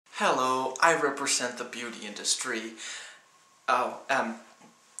Hello, I represent the beauty industry. Oh,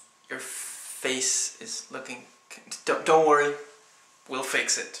 your face is looking... Don't worry, we'll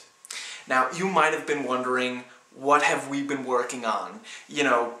fix it. Now, you might have been wondering, what have we been working on? You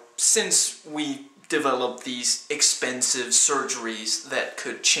know, since we developed these expensive surgeries that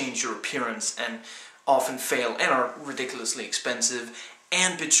could change your appearance and often fail and are ridiculously expensive,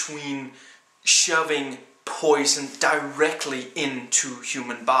 and between shoving poison directly into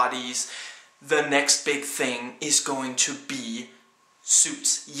human bodies, the next big thing is going to be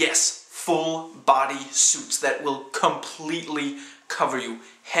suits. Yes, full body suits that will completely cover you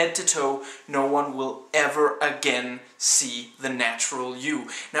head to toe. No one will ever again see the natural you.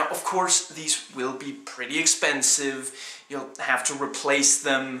 Now, of course, these will be pretty expensive. You'll have to replace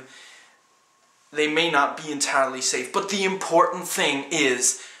them. They may not be entirely safe, but the important thing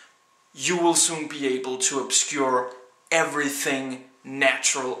is you will soon be able to obscure everything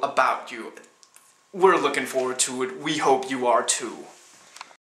natural about you. We're looking forward to it. We hope you are too.